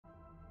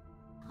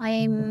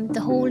I'm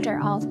the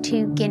holder of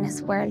 2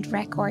 Guinness World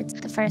Records.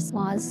 The first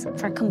was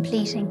for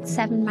completing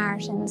 7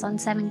 marathons on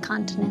 7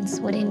 continents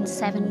within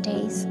 7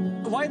 days.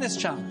 Why this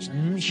challenge?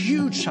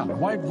 Huge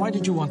challenge. Why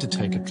did you want to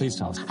take it? Please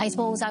tell us. I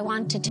suppose I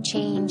wanted to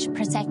change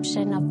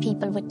perception of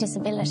people with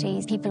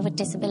disabilities. People with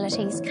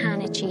disabilities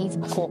can achieve.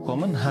 A Cork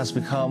woman has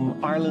become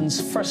Ireland's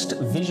first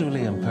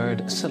visually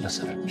impaired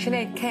solicitor.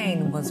 Sinead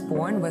Kane was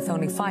born with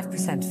only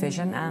 5%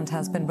 vision and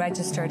has been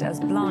registered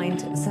as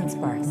blind since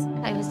birth.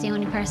 I was the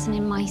only person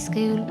in my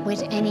school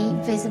with any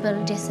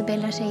visible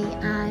disability,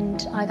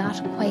 and I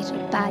got quite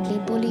badly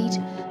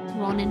bullied.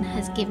 Running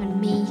has given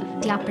me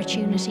the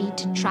opportunity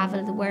to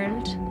travel the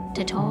world,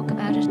 to talk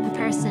about it. A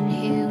person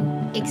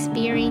who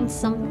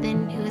experienced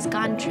something, who has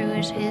gone through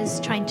it,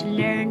 who's trying to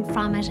learn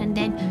from it, and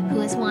then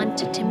who has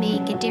wanted to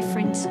make a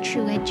difference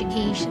through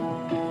education.